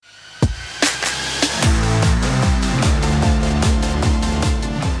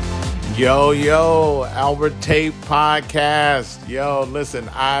Yo, Albert Tate Podcast. Yo, listen,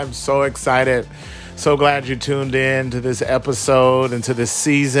 I'm so excited. So glad you tuned in to this episode and to this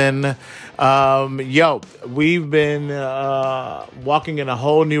season. We've been walking in a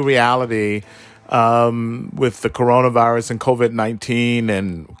whole new reality with the coronavirus and COVID-19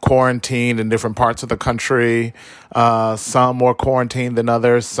 and quarantine in different parts of the country. Some more quarantined than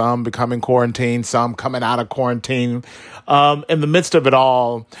others, some becoming quarantined, some coming out of quarantine. In the midst of it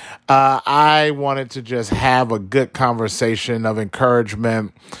all, I wanted to just have a good conversation of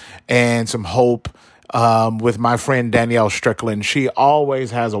encouragement and some hope with my friend Danielle Strickland. She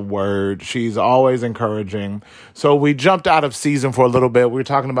always has a word. She's always encouraging. So we jumped out of season for a little bit. We were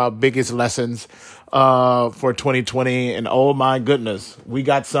talking about biggest lessons for 2020. And oh my goodness, we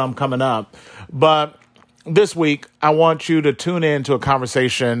got some coming up. But this week, I want you to tune in to a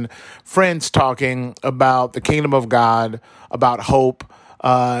conversation, friends talking about the kingdom of God, about hope,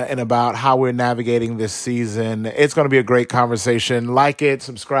 and about how we're navigating this season. It's going to be a great conversation. Like it,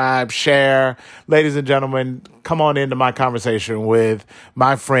 subscribe, share. Ladies and gentlemen, come on into my conversation with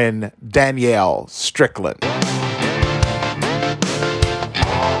my friend Danielle Strickland.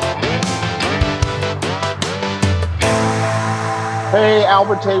 Hey,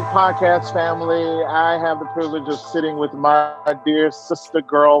 Albert Tate Podcast family. I have the privilege of sitting with my dear sister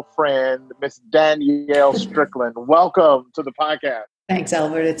girlfriend, Miss Danielle Strickland. Welcome to the podcast. Thanks,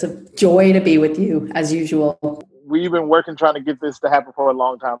 Albert. It's a joy to be with you, as usual. We've been working trying to get this to happen for a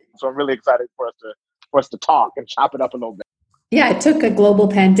long time, so I'm really excited for us to talk and chop it up a little bit. Yeah, it took a global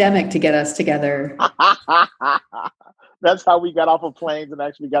pandemic to get us together. That's how we got off of planes and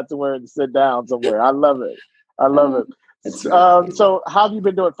actually got to where and sit down somewhere. I love it. So how have you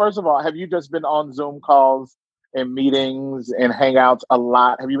been doing? First of all, have you just been on Zoom calls and meetings and hangouts a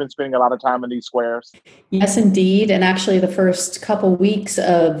lot? Have you been spending a lot of time in these squares? Yes, indeed. And actually, the first couple weeks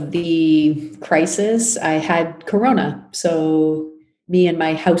of the crisis, I had Corona. So me and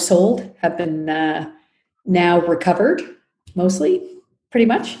my household have been now recovered, mostly, pretty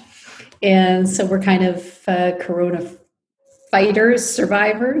much. And so we're kind of Corona fighters,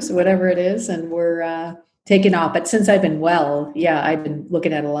 survivors, whatever it is. And we're taking off. But since I've been well, I've been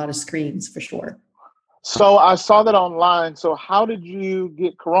looking at a lot of screens for sure. So I saw that online. So how did you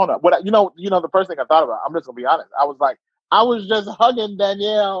get Corona? The first thing I thought about, I'm just gonna be honest. I was just hugging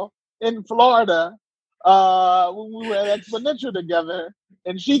Danielle in Florida when we were at Exponential together,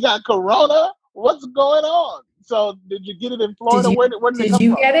 and she got Corona. What's going on? So did you get it in Florida? Where did it come from? Did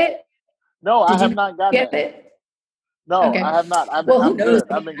you get it? No, I have not gotten it. No, okay. I have not. Who knows?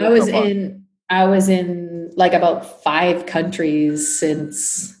 I was in like about 5 countries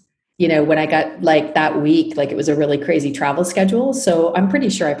since, when I got like that week, like it was a really crazy travel schedule. So I'm pretty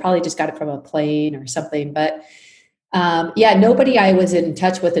sure I probably just got it from a plane or something. But nobody I was in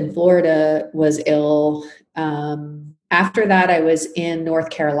touch with in Florida was ill. After that, I was in North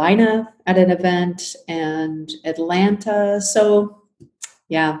Carolina at an event and Atlanta. So,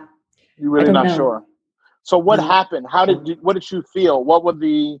 yeah. You're really not sure. So what happened? What did you feel? What were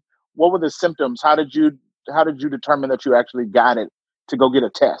the symptoms? How did you determine that you actually got it to go get a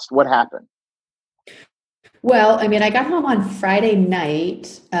test? What happened? Well, I got home on Friday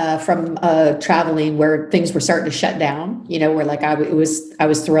night from traveling where things were starting to shut down, where like I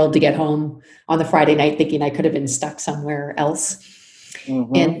was thrilled to get home on the Friday night thinking I could have been stuck somewhere else.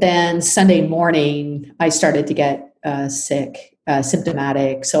 Mm-hmm. And then Sunday morning, I started to get sick,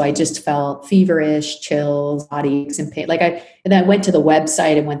 symptomatic. So I just felt feverish, chills, body aches and pain. And then I went to the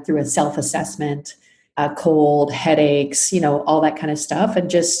website and went through a self-assessment, cold, headaches, all that kind of stuff, and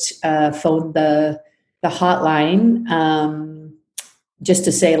just phoned the hotline just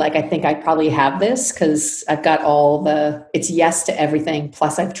to say, I think I probably have this because I've got it's yes to everything.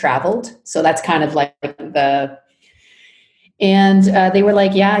 Plus I've traveled. So that's kind of and they were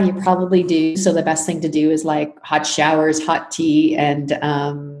like, yeah, you probably do. So the best thing to do is hot showers, hot tea, and,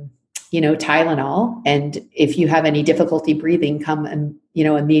 Tylenol. And if you have any difficulty breathing, come and,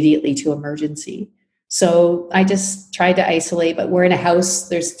 immediately to emergency. So I just tried to isolate, but we're in a house.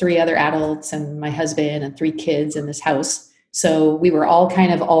 There's 3 other adults and my husband and 3 kids in this house. So we were all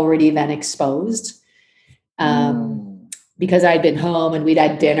kind of already then exposed because I'd been home and we'd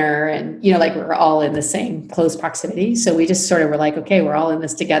had dinner and, we were all in the same close proximity. So we just sort of were like, okay, we're all in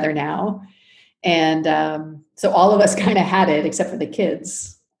this together now. And so all of us kind of had it except for the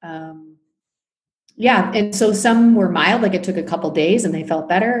kids. And so some were mild, it took a couple days and they felt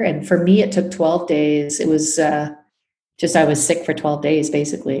better. And for me, it took 12 days. It was I was sick for 12 days,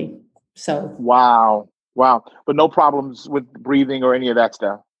 basically. So. Wow. But no problems with breathing or any of that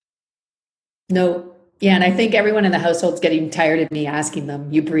stuff? No, Yeah, and I think everyone in the household's getting tired of me asking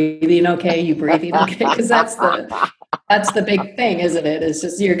them, "You breathing okay? You breathing okay?" Because that's the big thing, isn't it? It's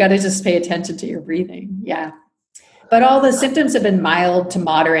just you're gonna just pay attention to your breathing. Yeah. But all the symptoms have been mild to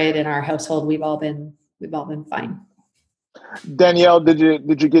moderate in our household. We've all been fine. Danielle, did you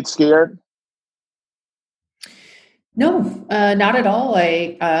get scared? No, not at all.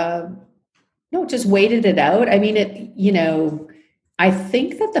 I no, just waited it out. I mean, I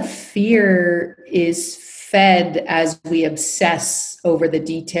think that the fear is fed as we obsess over the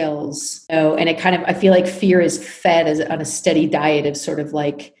details. And I feel like fear is fed as on a steady diet of sort of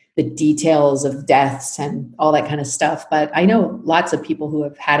like the details of deaths and all that kind of stuff. But I know lots of people who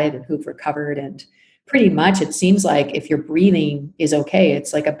have had it and who've recovered, and pretty much it seems like if your breathing is okay,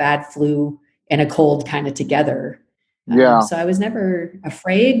 it's like a bad flu and a cold kind of together. Yeah, So I was never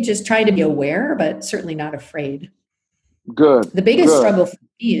afraid, just trying to be aware, but certainly not afraid. good, The biggest good. struggle for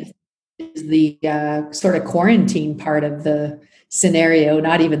me is the sort of quarantine part of the scenario,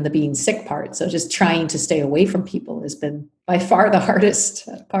 not even the being sick part. So just trying to stay away from people has been by far the hardest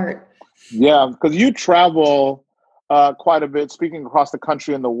part. Yeah, because you travel quite a bit, speaking across the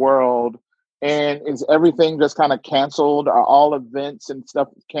country and the world. And is everything just kind of canceled? Are all events and stuff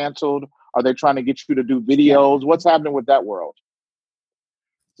canceled? Are they trying to get you to do Yeah. videos? What's happening with that world?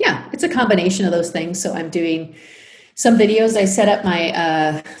 Yeah, it's a combination of those things. So I'm doing some videos. I set up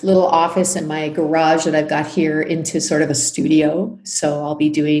my little office in my garage that I've got here into sort of a studio. So I'll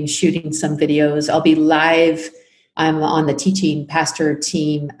be shooting some videos. I'll be live. I'm on the teaching pastor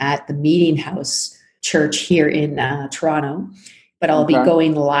team at the Meeting House Church here in Toronto, but I'll be Okay.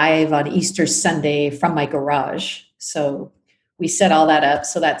 going live on Easter Sunday from my garage. So we set all that up.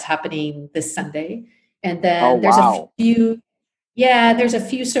 So that's happening this Sunday. And Oh, then wow. there's a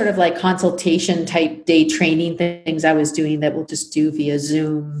few sort of like consultation type day training things I was doing that we'll just do via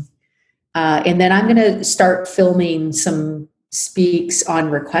Zoom. And then I'm going to start filming some speaks on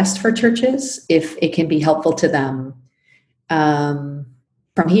request for churches if it can be helpful to them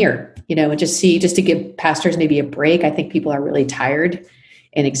from here, and just to give pastors maybe a break. I think people are really tired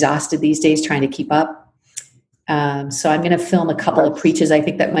and exhausted these days trying to keep up. So I'm going to film a couple of That's preaches I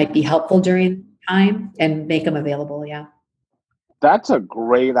think that might be helpful during time and make them available. Yeah. that's a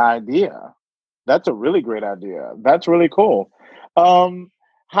great idea. That's a really great idea. That's really cool. Um,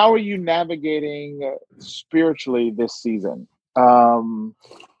 how are you navigating spiritually this season? Um,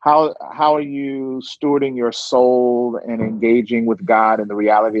 how are you stewarding your soul and engaging with God in the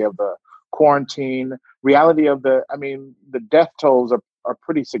reality of the quarantine, reality of I mean, the death tolls are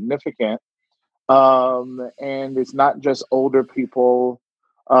pretty significant. And it's not just older people.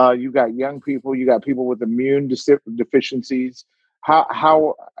 You got young people, you got people with deficiencies.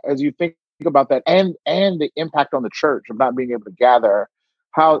 How as you think about that and the impact on the church of not being able to gather,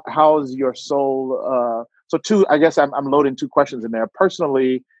 how is your soul so two, I guess I'm loading two questions in there.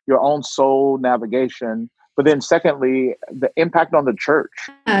 Personally, your own soul navigation, but then secondly, the impact on the church.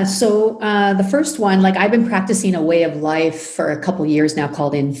 The first one, like I've been practicing a way of life for a couple of years now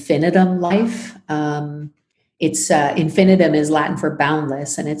called infinitum life. It's infinitum is Latin for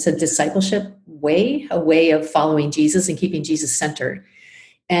boundless, and it's a discipleship way, a way of following Jesus and keeping Jesus centered.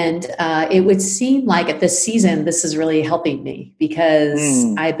 And it would seem like at this season, this is really helping me because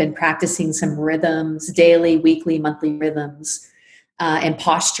Mm, I've been practicing some rhythms, daily, weekly, monthly rhythms and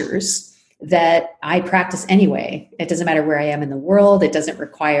postures that I practice anyway. It doesn't matter where I am in the world. It doesn't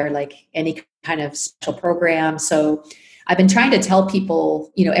require like any kind of special program. So I've been trying to tell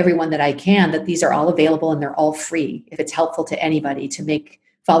people, everyone that I can, that these are all available and they're all free. If it's helpful to anybody to make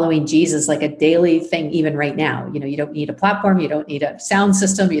following Jesus like a daily thing, even right now, you don't need a platform. You don't need a sound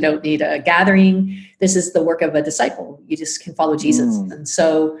system. You don't need a gathering. This is the work of a disciple. You just can follow Jesus. mm, And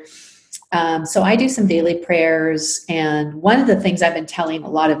so I do some daily prayers. And one of the things I've been telling a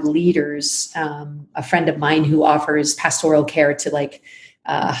lot of leaders, a friend of mine who offers pastoral care to like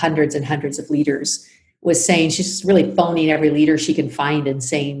hundreds and hundreds of leaders, was saying she's just really phoning every leader she can find and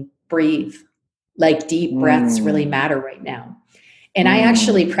saying, breathe, like deep breaths really mm, matter right now. And I mm,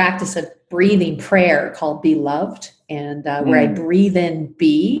 actually practice a breathing prayer called Be Loved, and where I mm, breathe in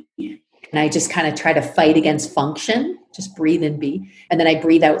be, and I just kind of try to fight against function, just breathe in be, and then I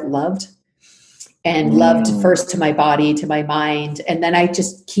breathe out loved, and loved mm, first to my body, to my mind. And then I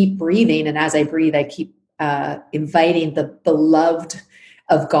just keep breathing. And as I breathe, I keep inviting the beloved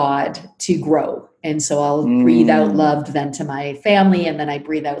of God to grow. And so I'll breathe out mm. loved then to my family, and then I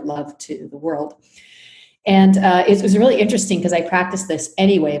breathe out love to the world. And it was really interesting because I practiced this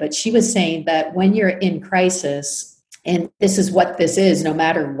anyway, but she was saying that when you're in crisis, and this is what this is, no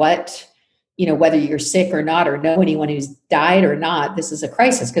matter what, whether you're sick or not, or know anyone who's died or not, this is a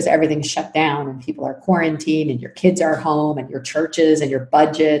crisis because everything's shut down and people are quarantined and your kids are home and your churches and your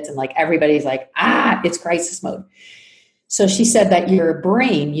budgets and like everybody's like, it's crisis mode. So she said that your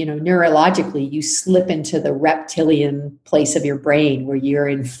brain, neurologically, you slip into the reptilian place of your brain where you're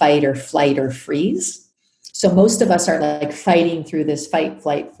in fight or flight or freeze. So most of us are like fighting through this fight,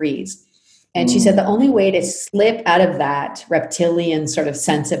 flight, freeze. And she said the only way to slip out of that reptilian sort of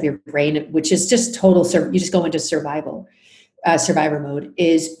sense of your brain, which is just total, you just go into survivor mode,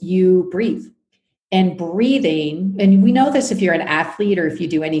 is you breathe. And breathing, and we know this if you're an athlete or if you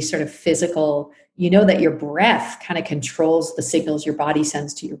do any sort of physical, you know that your breath kind of controls the signals your body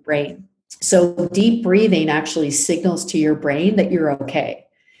sends to your brain. So deep breathing actually signals to your brain that you're okay.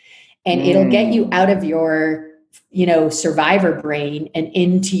 And it'll get you out of your, survivor brain and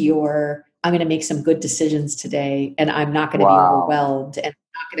into your, I'm going to make some good decisions today, and I'm not going to be overwhelmed, and I'm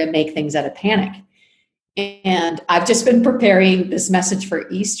not going to make things out of panic. And I've just been preparing this message for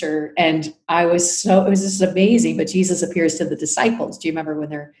Easter, and it was just amazing. But Jesus appears to the disciples. Do you remember when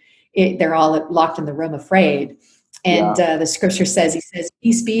they're all locked in the room afraid? And the scripture says, he says,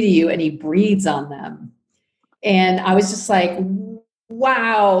 "Peace be to you," and he breathes on them. And I was just like,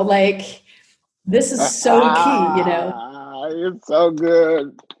 wow, like this is so key, It's so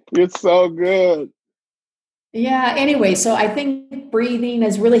good. It's so good. Yeah. Anyway, so I think breathing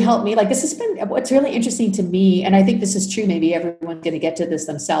has really helped me. Like this has been what's really interesting to me. And I think this is true. Maybe everyone's going to get to this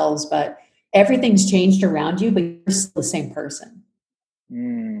themselves, but everything's changed around you, but you're still the same person.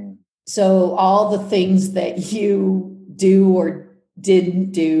 So all the things that you do or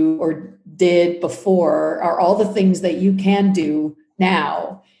didn't do or did before are all the things that you can do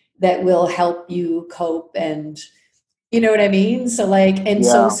now that will help you cope. And you know what I mean? So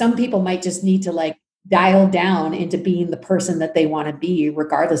so some people might just need to like dial down into being the person that they want to be,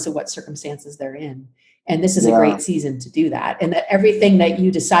 regardless of what circumstances they're in. And this is a great season to do that. And that everything that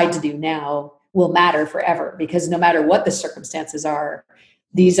you decide to do now will matter forever, because no matter what the circumstances are,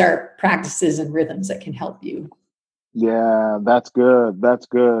 these are practices and rhythms that can help you. Yeah, that's good. That's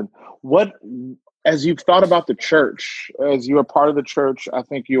good. What, as you've thought about the church, as you're a part of the church, I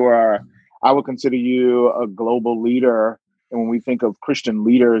think I would consider you a global leader. And when we think of Christian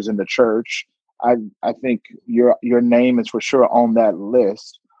leaders in the church, I think your name is for sure on that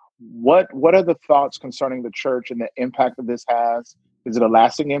list. What are the thoughts concerning the church and the impact that this has? Is it a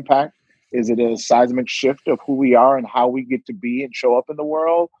lasting impact? Is it a seismic shift of who we are and how we get to be and show up in the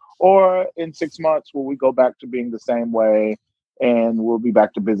world? Or in 6 months, will we go back to being the same way and we'll be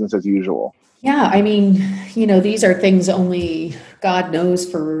back to business as usual? Yeah, I mean, these are things only God knows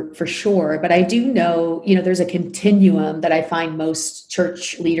for sure. But I do know, there's a continuum that I find most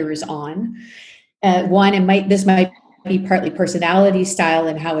church leaders on. This might be partly personality style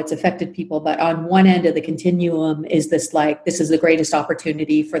and how it's affected people. But on one end of the continuum is this is the greatest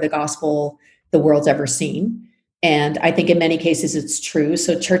opportunity for the gospel the world's ever seen. And I think in many cases it's true.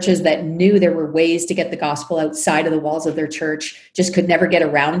 So churches that knew there were ways to get the gospel outside of the walls of their church just could never get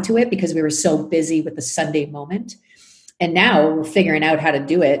around to it because we were so busy with the Sunday moment. And now we're figuring out how to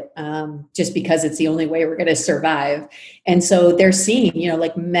do it just because it's the only way we're going to survive. And so they're seeing,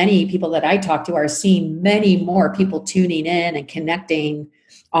 like many people that I talk to are seeing many more people tuning in and connecting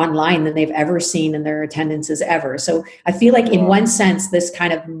online than they've ever seen in their attendances ever. So I feel like in one sense, this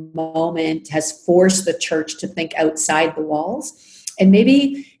kind of moment has forced the church to think outside the walls. And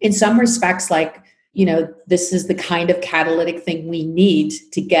maybe in some respects, this is the kind of catalytic thing we need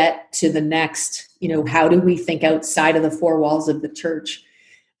to get to the next, how do we think outside of the four walls of the church?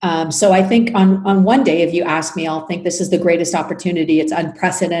 So I think on one day, if you ask me, I'll think this is the greatest opportunity. It's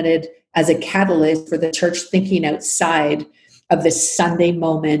unprecedented as a catalyst for the church thinking outside of this Sunday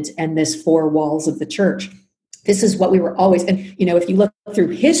moment and this four walls of the church. This is what we were always, and if you look through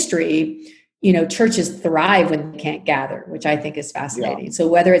history, churches thrive when they can't gather, which I think is fascinating. Yeah. So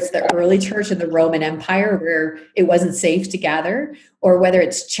whether it's the early church in the Roman Empire where it wasn't safe to gather, or whether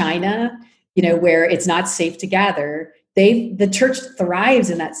it's China, where it's not safe to gather, the church thrives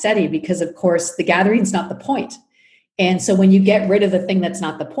in that setting because, of course, the gathering's not the point. And so when you get rid of the thing that's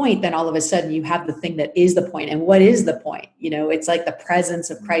not the point, then all of a sudden you have the thing that is the point. And what is the point? It's like the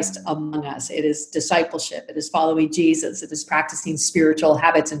presence of Christ among us. It is discipleship. It is following Jesus. It is practicing spiritual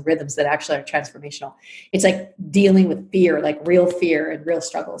habits and rhythms that actually are transformational. It's like dealing with fear, like real fear and real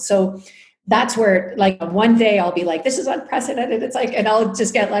struggle. So that's where one day I'll be like, this is unprecedented. It's and I'll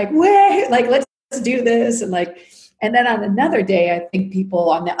just get way, let's do this. And then on another day, I think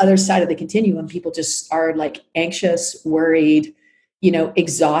people on the other side of the continuum, people just are anxious, worried,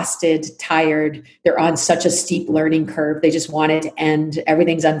 exhausted, tired. They're on such a steep learning curve. They just want it to end.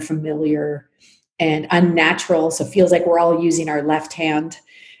 Everything's unfamiliar. and unnatural. So it feels like we're all using our left hand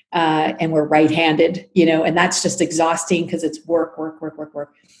and we're right-handed, and that's just exhausting because it's work, work, work, work,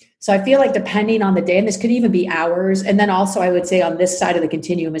 work. So I feel like depending on the day, and this could even be hours. And then also I would say on this side of the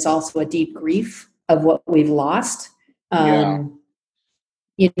continuum is also a deep grief of what we've lost. And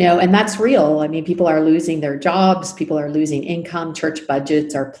that's real. I mean, people are losing their jobs, people are losing income, church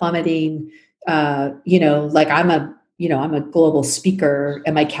budgets are plummeting. Like I'm a global speaker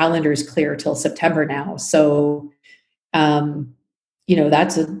and my calendar is clear till September now. So,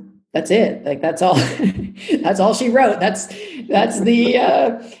 that's it. Like that's all, that's all she wrote. That's the,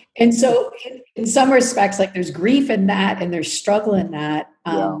 and so in some respects, like there's grief in that and there's struggle in that.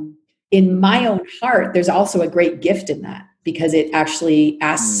 In my own heart, there's also a great gift in that because it actually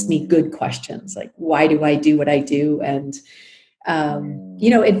asks me good questions. Like, why do I do what I do? And,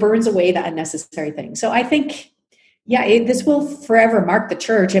 it burns away the unnecessary things. So I think, this will forever mark the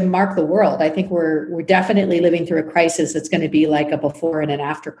church and mark the world. I think we're definitely living through a crisis that's going to be like a before and an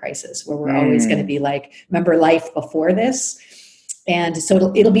after crisis, where we're always going to be like, remember life before this? And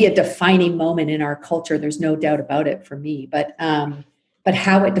so it'll be a defining moment in our culture. There's no doubt about it for me. But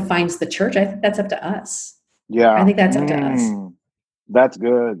how it defines the church, I think that's up to us. Yeah, I think that's up to us. That's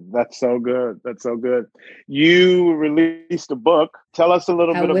good. That's so good. That's so good. You released a book. Tell us a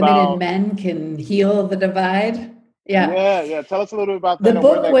little bit about how women and men can heal the divide. Yeah. Tell us a little bit about that. The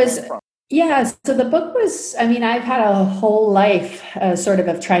book was, so the book was, I mean, I've had a whole life sort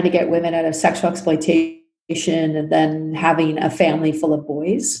of trying to get women out of sexual exploitation and then having a family full of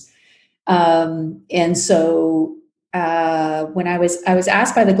boys. And so when I was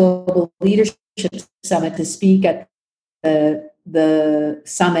asked by the Global Leadership Summit to speak at the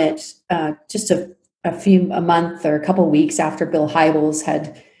summit just a month or a couple of weeks after Bill Hybels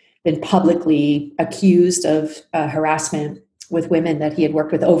had been publicly accused of harassment with women that he had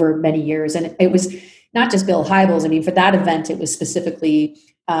worked with over many years. And it was not just Bill Hybels. I mean, for that event, it was specifically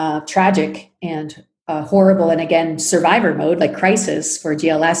tragic and horrible. And again, survivor mode, like crisis for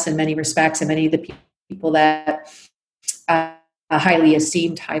GLS in many respects, and many of the people that highly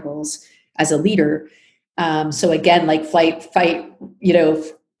esteemed Hybels as a leader. So again, like flight, fight,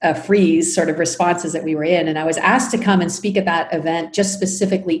 freeze sort of responses that we were in. And I was asked to come and speak at that event just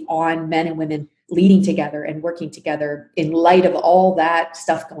specifically on men and women leading together and working together in light of all that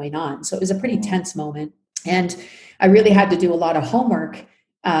stuff going on. So it was a pretty tense moment. And I really had to do a lot of homework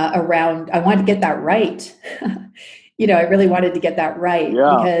around, I wanted to get that right. I really wanted to get that right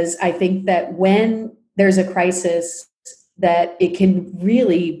because I think that when there's a crisis, that it can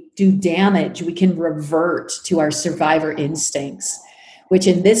really do damage. We can revert to our survivor instincts, which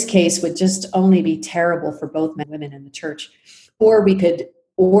in this case would just only be terrible for both men and women in the church. Or we could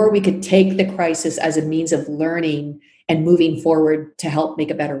take the crisis as a means of learning and moving forward to help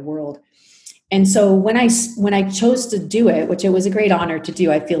make a better world. And so when I chose to do it, which it was a great honor to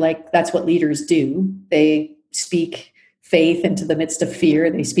do, I feel like that's what leaders do. They speak faith into the midst of fear.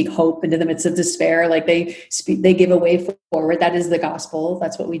 They speak hope into the midst of despair. Like they give a way forward. That is the gospel.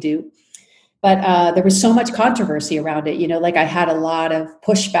 That's what we do. But there was so much controversy around it. Like I had a lot of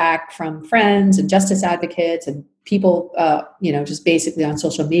pushback from friends and justice advocates and people, just basically on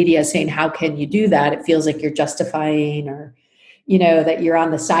social media saying, how can you do that? It feels like you're justifying or, that you're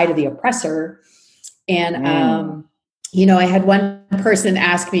on the side of the oppressor. And, I had one person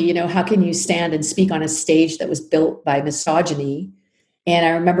ask me, how can you stand and speak on a stage that was built by misogyny? And I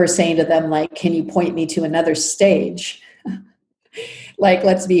remember saying to them, like, can you point me to another stage? Like,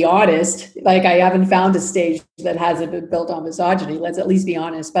 let's be honest. Like, I haven't found a stage that hasn't been built on misogyny. Let's at least be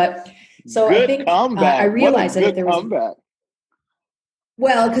honest. But so good I think comeback. I realized that there was comeback.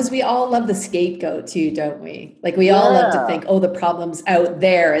 Well, because we all love the scapegoat too, don't we? Like we all love to think, oh, the problem's out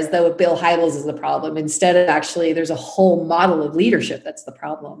there, as though Bill Hybels is the problem. Instead of actually, there's a whole model of leadership that's the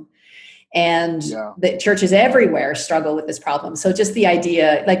problem. And the churches everywhere struggle with this problem. So just the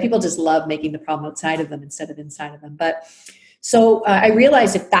idea, like people just love making the problem outside of them instead of inside of them. But so I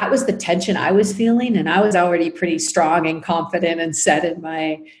realized if that was the tension I was feeling, and I was already pretty strong and confident and set in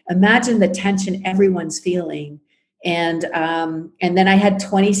imagine the tension everyone's feeling. And then I had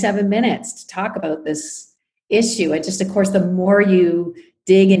 27 minutes to talk about this issue. And just, of course, the more you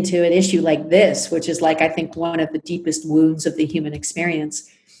dig into an issue like this, which is like, I think one of the deepest wounds of the human experience,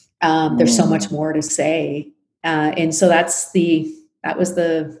 there's so much more to say. And so that was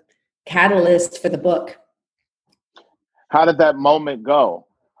the catalyst for the book. How did that moment go?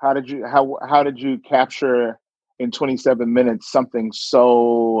 How did you capture in 27 minutes something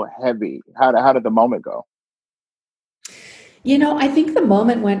so heavy? How did the moment go? I think the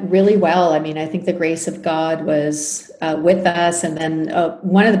moment went really well. I mean, I think the grace of God was with us. And then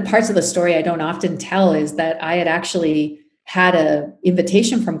one of the parts of the story I don't often tell is that I had actually had an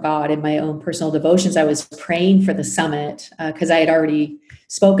invitation from God in my own personal devotions. I was praying for the summit because I had already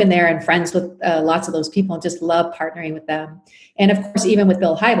spoken there and friends with lots of those people and just love partnering with them. And of course, even with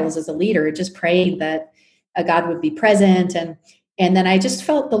Bill Hybels as a leader, just praying that God would be present. And then I just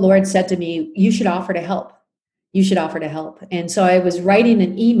felt the Lord said to me, you should offer to help. You should offer to help. And so I was writing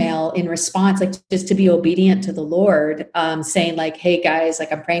an email in response, like just to be obedient to the Lord, saying like, hey guys,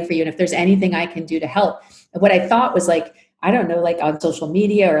 like I'm praying for you. And if there's anything I can do to help. And what I thought was like, I don't know, like on social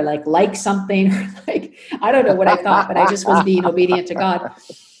media or like something or like, I don't know what I thought, but I just was being obedient to God.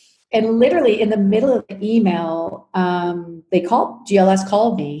 And literally in the middle of the email, GLS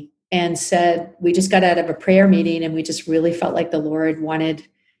called me and said, we just got out of a prayer meeting and we just really felt like the Lord wanted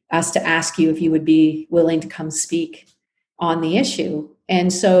us to ask you if you would be willing to come speak on the issue.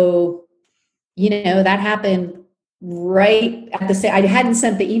 And so, that happened right at the same, I hadn't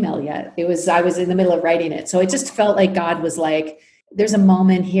sent the email yet. I was in the middle of writing it. So it just felt like God was like, there's a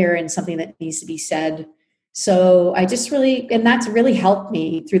moment here and something that needs to be said. So I just and that's really helped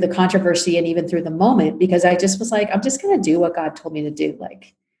me through the controversy and even through the moment, because I just was like, I'm just going to do what God told me to do.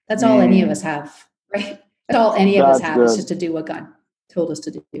 Like, that's all any of us have, right? That's all any of us have is just to do what God told us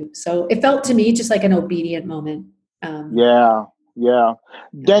to do. So it felt to me just like an obedient moment. Yeah.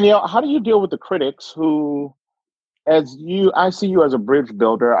 Danielle, how do you deal with the critics who, I see you as a bridge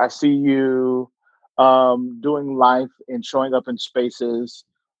builder. I see you doing life and showing up in spaces.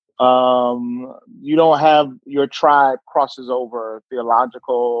 You don't have your tribe crosses over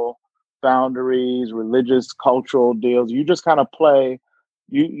theological boundaries, religious, cultural deals. You just kind of play.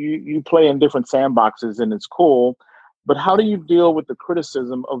 You play in different sandboxes, and it's cool. But how do you deal with the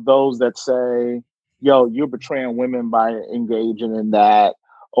criticism of those that say, "Yo, you're betraying women by engaging in that,"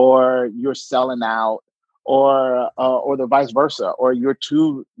 or "You're selling out," or the vice versa, or "You're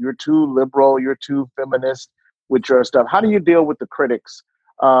too liberal, you're too feminist with your stuff"? How do you deal with the critics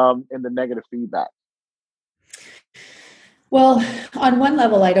and the negative feedback? Well, on one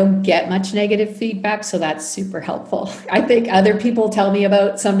level, I don't get much negative feedback, so that's super helpful. I think other people tell me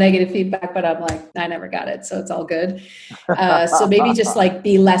about some negative feedback, but I'm like, I never got it, so it's all good. So maybe just like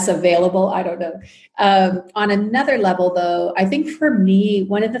be less available. I don't know. On another level, though, I think for me,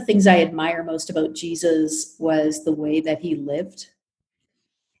 one of the things I admire most about Jesus was the way that he lived.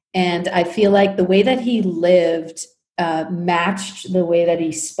 And I feel like the way that he lived matched the way that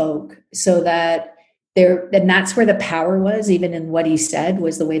he spoke, so that and that's where the power was, even in what he said,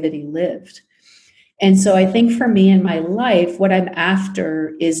 was the way that he lived. And so I think for me in my life, what I'm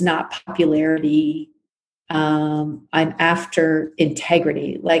after is not popularity. I'm after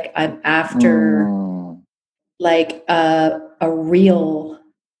integrity. Like I'm after like a real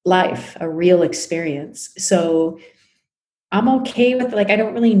life, a real experience. So I'm okay with, like, I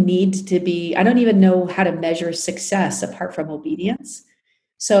don't really need to be, I don't even know how to measure success apart from obedience.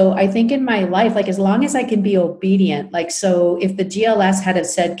 So I think in my life, like as long as I can be obedient, like, so if the GLS had have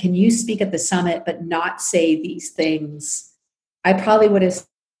said, can you speak at the summit, but not say these things, I probably would have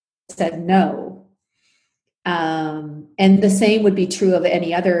said no. And the same would be true of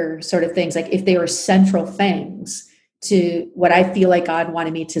any other sort of things. Like if they were central things to what I feel like God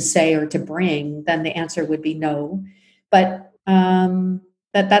wanted me to say or to bring, then the answer would be no. But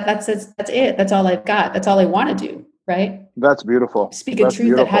that's it. That's all I've got. That's all I want to do. Right. That's beautiful. Speak a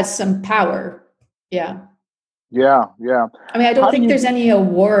truth that has some power. Yeah. Yeah. I mean, I don't think there's any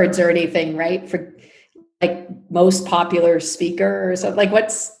awards or anything, right, for like most popular speaker or something. Like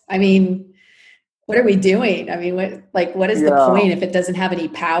what are we doing? I mean, what is the point if it doesn't have any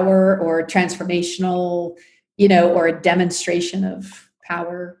power or transformational, or a demonstration of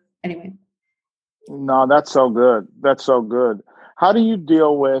power? Anyway. No, that's so good. How do you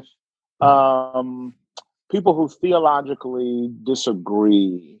deal with people who theologically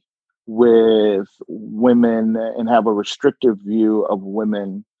disagree with women and have a restrictive view of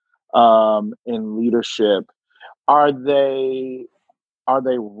women in leadership? Are they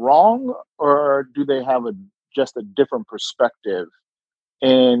wrong, or do they have just a different perspective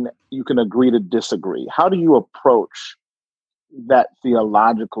and you can agree to disagree? How do you approach that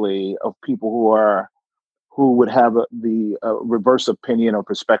theologically of people who would have the reverse opinion or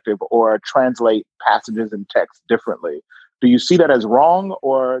perspective, or translate passages and text differently? Do you see that as wrong,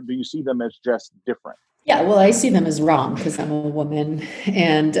 or do you see them as just different? Yeah, well, I see them as wrong because I'm a woman.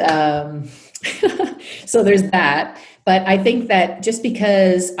 And so there's that. But I think that just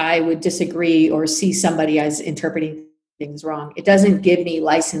because I would disagree or see somebody as interpreting things wrong, it doesn't give me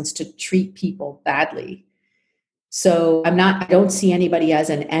license to treat people badly. So I don't see anybody as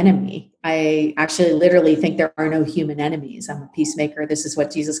an enemy. I actually literally think there are no human enemies. I'm a peacemaker. This is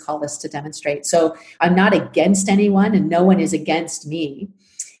what Jesus called us to demonstrate. So I'm not against anyone, and no one is against me.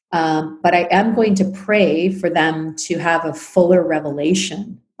 But I am going to pray for them to have a fuller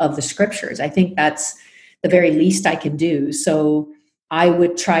revelation of the scriptures. I think that's the very least I can do. So I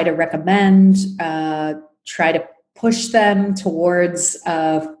would try to recommend, try to push them towards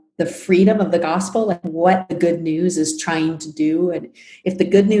the freedom of the gospel and what the good news is trying to do. And if the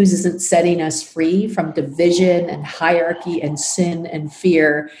good news isn't setting us free from division and hierarchy and sin and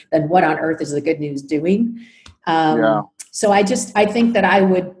fear, then what on earth is the good news doing? So I think that I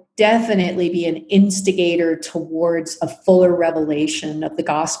would definitely be an instigator towards a fuller revelation of the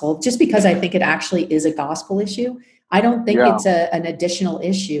gospel, just because I think it actually is a gospel issue. I don't think it's an additional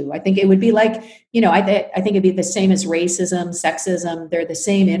issue. I think it would be like, I think it'd be the same as racism, sexism. They're the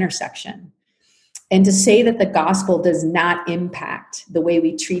same intersection. And to say that the gospel does not impact the way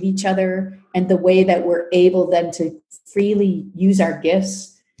we treat each other and the way that we're able then to freely use our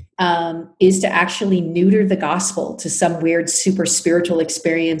gifts is to actually neuter the gospel to some weird super spiritual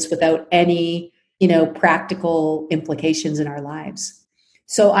experience without any, practical implications in our lives.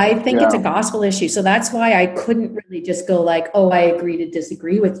 So I think it's a gospel issue. So that's why I couldn't really just go like, oh, I agree to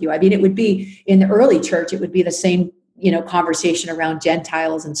disagree with you. I mean, it would be in the early church, it would be the same, conversation around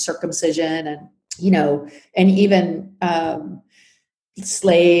Gentiles and circumcision and, and even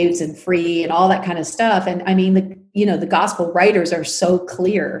slaves and free and all that kind of stuff. And I mean, the gospel writers are so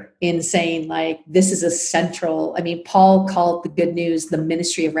clear in saying like, this is a central, Paul called the good news the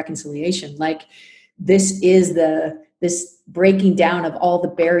ministry of reconciliation. Like this is this breaking down of all the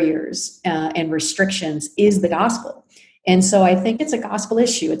barriers and restrictions is the gospel. And so I think it's a gospel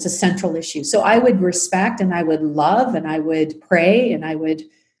issue. It's a central issue. So I would respect and I would love and I would pray and I would,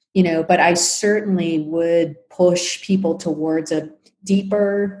 but I certainly would push people towards a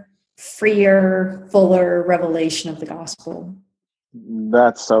deeper, freer, fuller revelation of the gospel.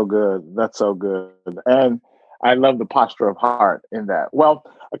 That's so good. That's so good. And I love the posture of heart in that. Well,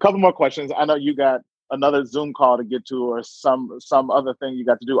 a couple more questions. I know you got another Zoom call to get to or some other thing you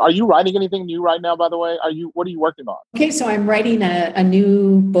got to do. Are you writing anything new right now, by the way? What are you working on? Okay, so I'm writing a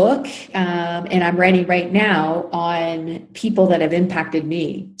new book and I'm writing right now on people that have impacted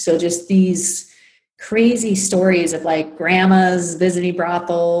me. So just these crazy stories of like grandmas visiting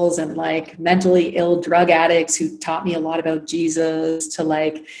brothels and like mentally ill drug addicts who taught me a lot about Jesus to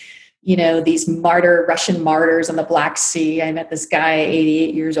like, these Russian martyrs on the Black Sea. I met this guy,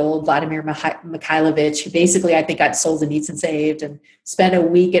 88 years old, Vladimir Mikhailovich, who basically I think got Solzhenitsyn saved and spent a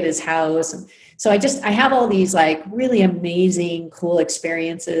week at his house. And so I have all these like really amazing, cool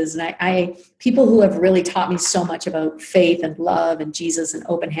experiences. And I people who have really taught me so much about faith and love and Jesus and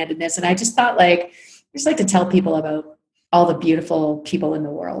open-handedness. And I just thought I just like to tell people about all the beautiful people in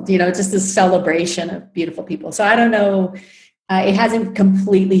the world, just this celebration of beautiful people. So I don't know. It hasn't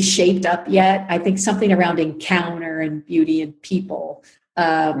completely shaped up yet. I think something around encounter and beauty and people.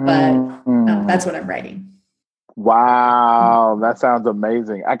 But that's what I'm writing. Wow, that sounds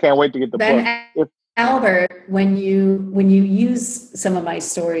amazing. I can't wait to get the book. Albert, when you use some of my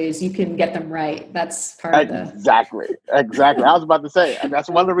stories, you can get them right. That's part of the... Exactly. I was about to say, and that's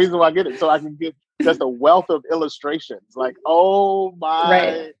one of the reasons why I get it. So I can get just a wealth of illustrations. Like, oh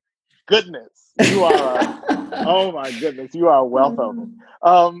my goodness. You are, oh my goodness, you are a wealth of them.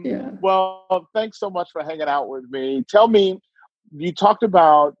 Well, thanks so much for hanging out with me. Tell me, you talked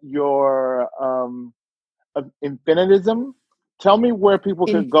about your infinitism. Tell me where people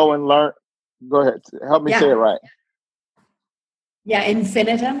can go and learn. Go ahead, help me say it right. Yeah,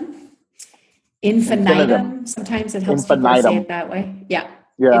 infinitum. Infinitum. Sometimes it helps people say it that way. Yeah.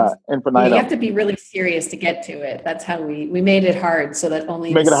 Yeah, infinitum. You have to be really serious to get to it. That's how we made it hard so that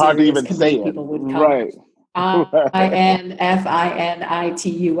only make it hard to even say it. People would come. Right.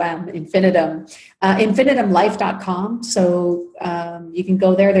 infinitum, infinitum. Infinitumlife.com. So you can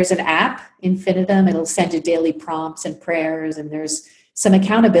go there. There's an app, Infinitum. It'll send you daily prompts and prayers, and there's some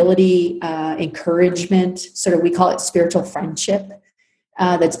accountability, encouragement. Sort of, we call it spiritual friendship.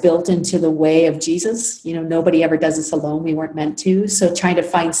 That's built into the way of Jesus. Nobody ever does this alone. We weren't meant to. So trying to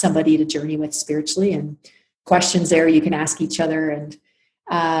find somebody to journey with spiritually, and questions there you can ask each other. And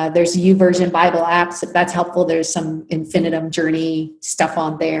there's YouVersion Bible apps. If that's helpful, there's some Infinitum journey stuff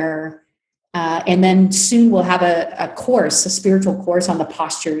on there. And then soon we'll have a course, a spiritual course on the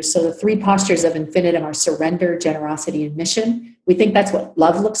postures. So the 3 postures of Infinitum are surrender, generosity, and mission. We think that's what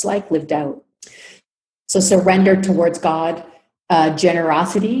love looks like lived out. So surrender towards God.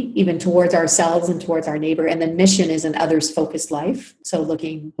 generosity, even towards ourselves and towards our neighbor. And then mission is an others focused life. So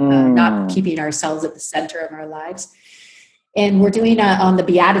looking, not keeping ourselves at the center of our lives. And we're doing on the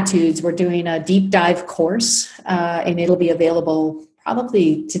Beatitudes, we're doing a deep dive course, and it'll be available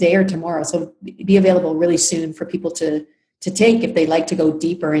probably today or tomorrow. So be available really soon for people to take if they'd like to go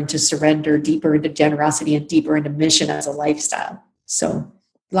deeper into surrender, deeper into generosity, and deeper into mission as a lifestyle. So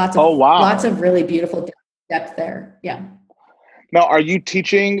lots of really beautiful depth there. Yeah. Now, are you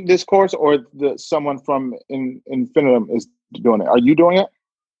teaching this course, or someone from Infinitum is doing it? Are you doing it?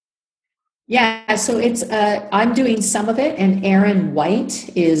 Yeah, so it's I'm doing some of it, and Aaron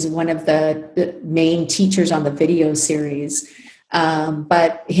White is one of the main teachers on the video series.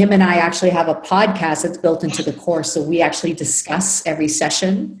 But him and I actually have a podcast that's built into the course, so we actually discuss every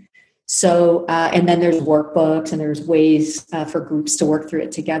session. So, and then there's workbooks and there's ways for groups to work through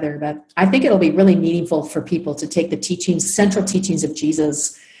it together. But I think it'll be really meaningful for people to take the central teachings of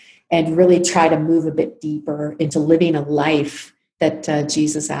Jesus and really try to move a bit deeper into living a life that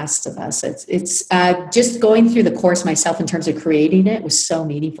Jesus asked of us. It's just going through the course myself in terms of creating it was so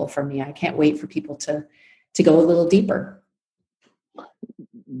meaningful for me. I can't wait for people to go a little deeper.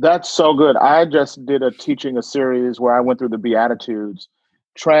 That's so good. I just did a series where I went through the Beatitudes.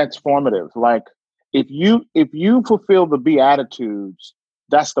 Transformative. Like if you fulfill the Beatitudes,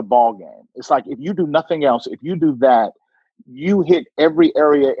 that's the ball game. It's like if you do nothing else, if you do that, you hit every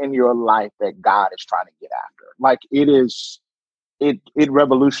area in your life that God is trying to get after. Like it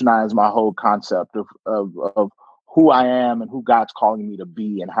revolutionized my whole concept of who I am and who God's calling me to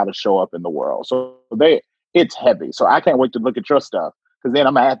be and how to show up in the world. So it's heavy. So I can't wait to look at your stuff, because then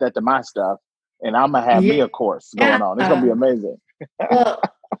I'm gonna add that to my stuff, and I'm gonna have me a course going on. It's gonna be amazing. Well,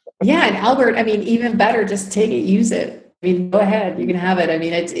 yeah, and Albert, I mean, even better, just take it, use it. I mean, go ahead, you can have it. I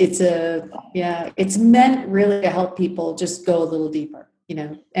mean, it's meant really to help people just go a little deeper,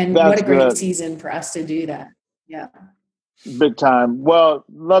 and what a great season for us to do that. Yeah. Big time. Well,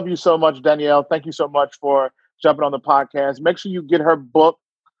 love you so much, Danielle. Thank you so much for jumping on the podcast. Make sure you get her book,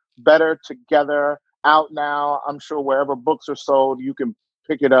 Better Together, out now. I'm sure wherever books are sold, you can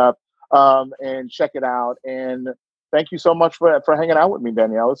pick it up and check it out. And thank you so much for hanging out with me,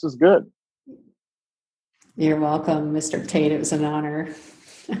 Danielle. This is good. You're welcome, Mr. Tate. It was an honor.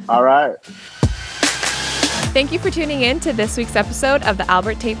 All right. Thank you for tuning in to this week's episode of the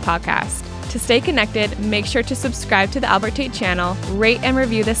Albert Tate Podcast. To stay connected, make sure to subscribe to the Albert Tate channel, rate and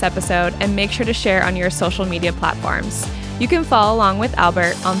review this episode, and make sure to share on your social media platforms. You can follow along with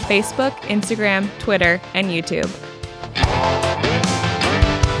Albert on Facebook, Instagram, Twitter, and YouTube.